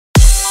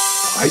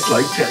I'd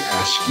like to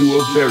ask you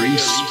a very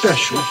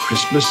special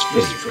Christmas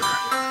favor.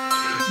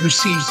 You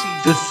see,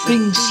 the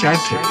thing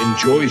Santa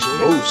enjoys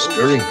most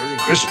during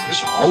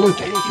Christmas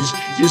holidays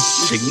is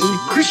singing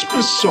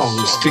Christmas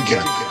songs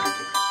together.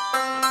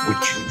 Would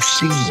you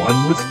sing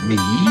one with me?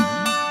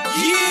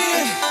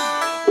 Yeah!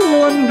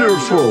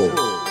 Wonderful!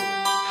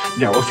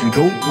 Now, if you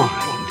don't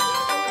mind,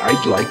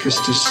 I'd like us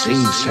to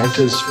sing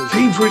Santa's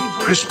favorite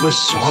Christmas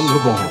song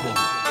of all.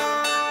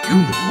 You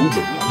know,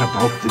 the one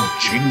about the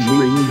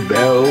jingling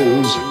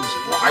bells and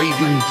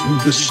riding through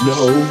the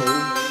snow.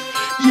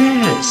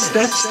 Yes,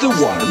 that's the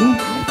one.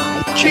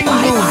 Jingle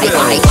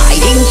Bells.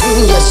 Riding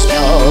through the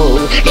snow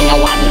in a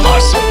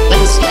one-horse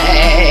open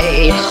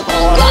sleigh.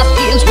 O'er the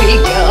fields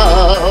we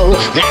go,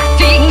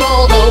 laughing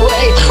all the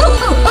way.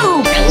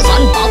 Bells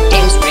on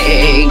bobtails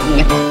ring,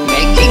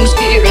 making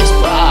spirits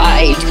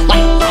bright.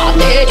 What fun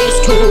it is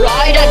to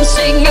ride and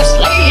sing a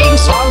sleighing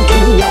song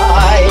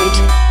tonight.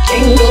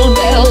 Jingle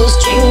bells,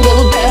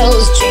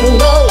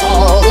 jingle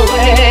all the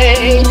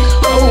way.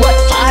 Oh, what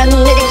fun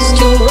it is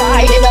to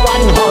ride in a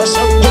one-horse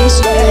open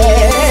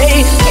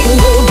sleigh.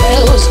 Jingle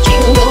bells,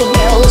 jingle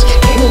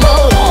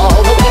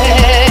all the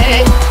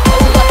way. Oh,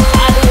 what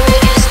fun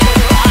it is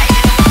to ride in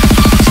a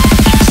one-horse open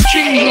sleigh.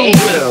 Jingle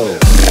Bells.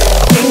 Jingle,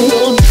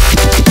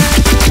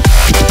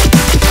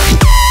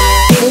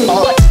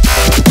 jingle.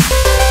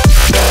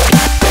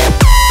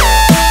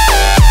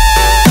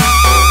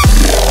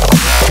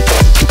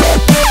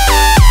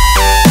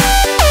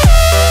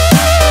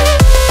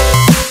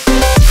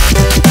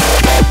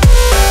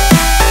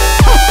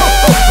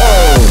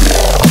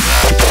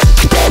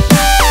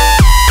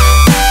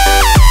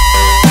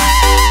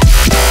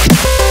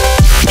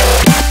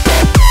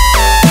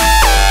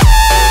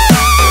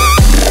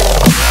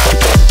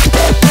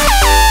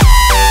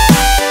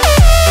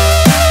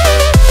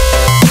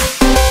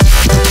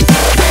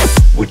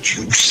 Would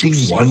you sing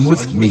one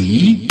with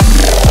me?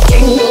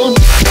 Jingle,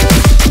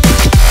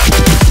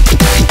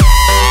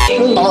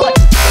 jingle.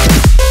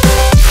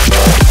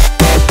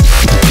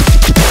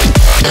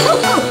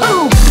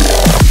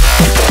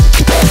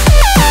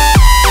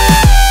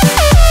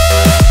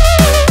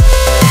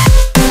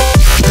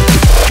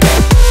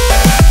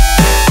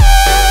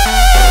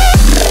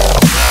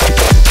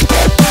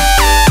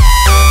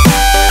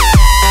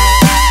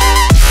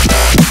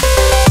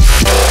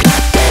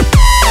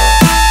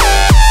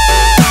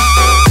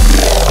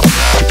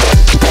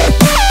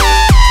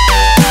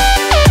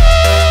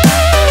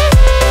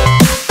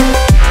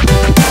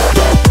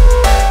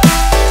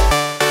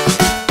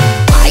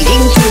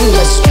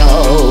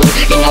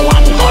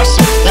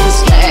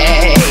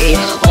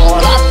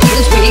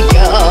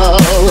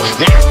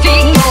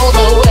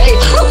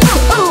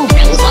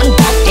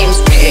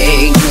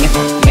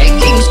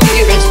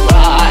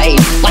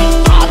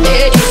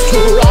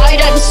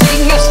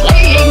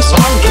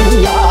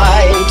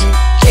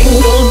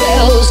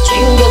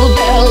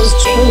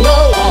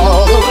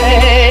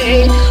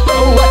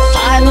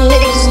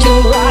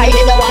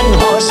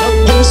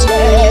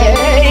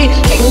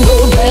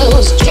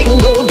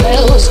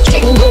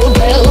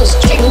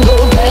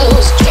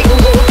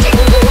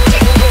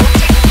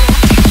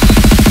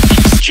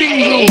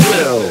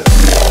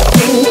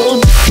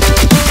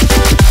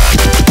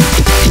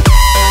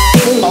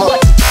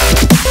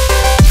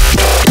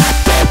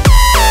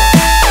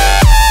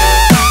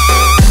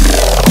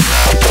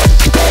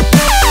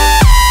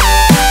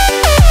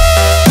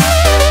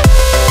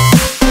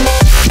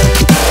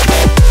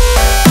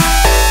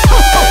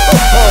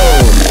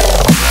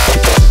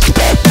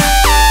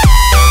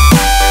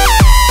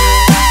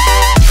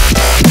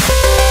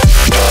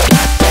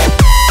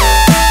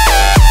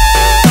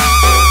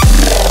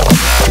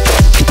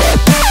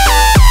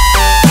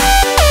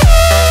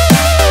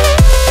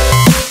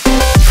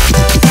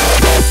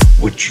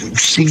 Would you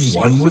sing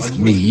one with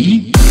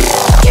me?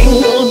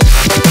 Jingle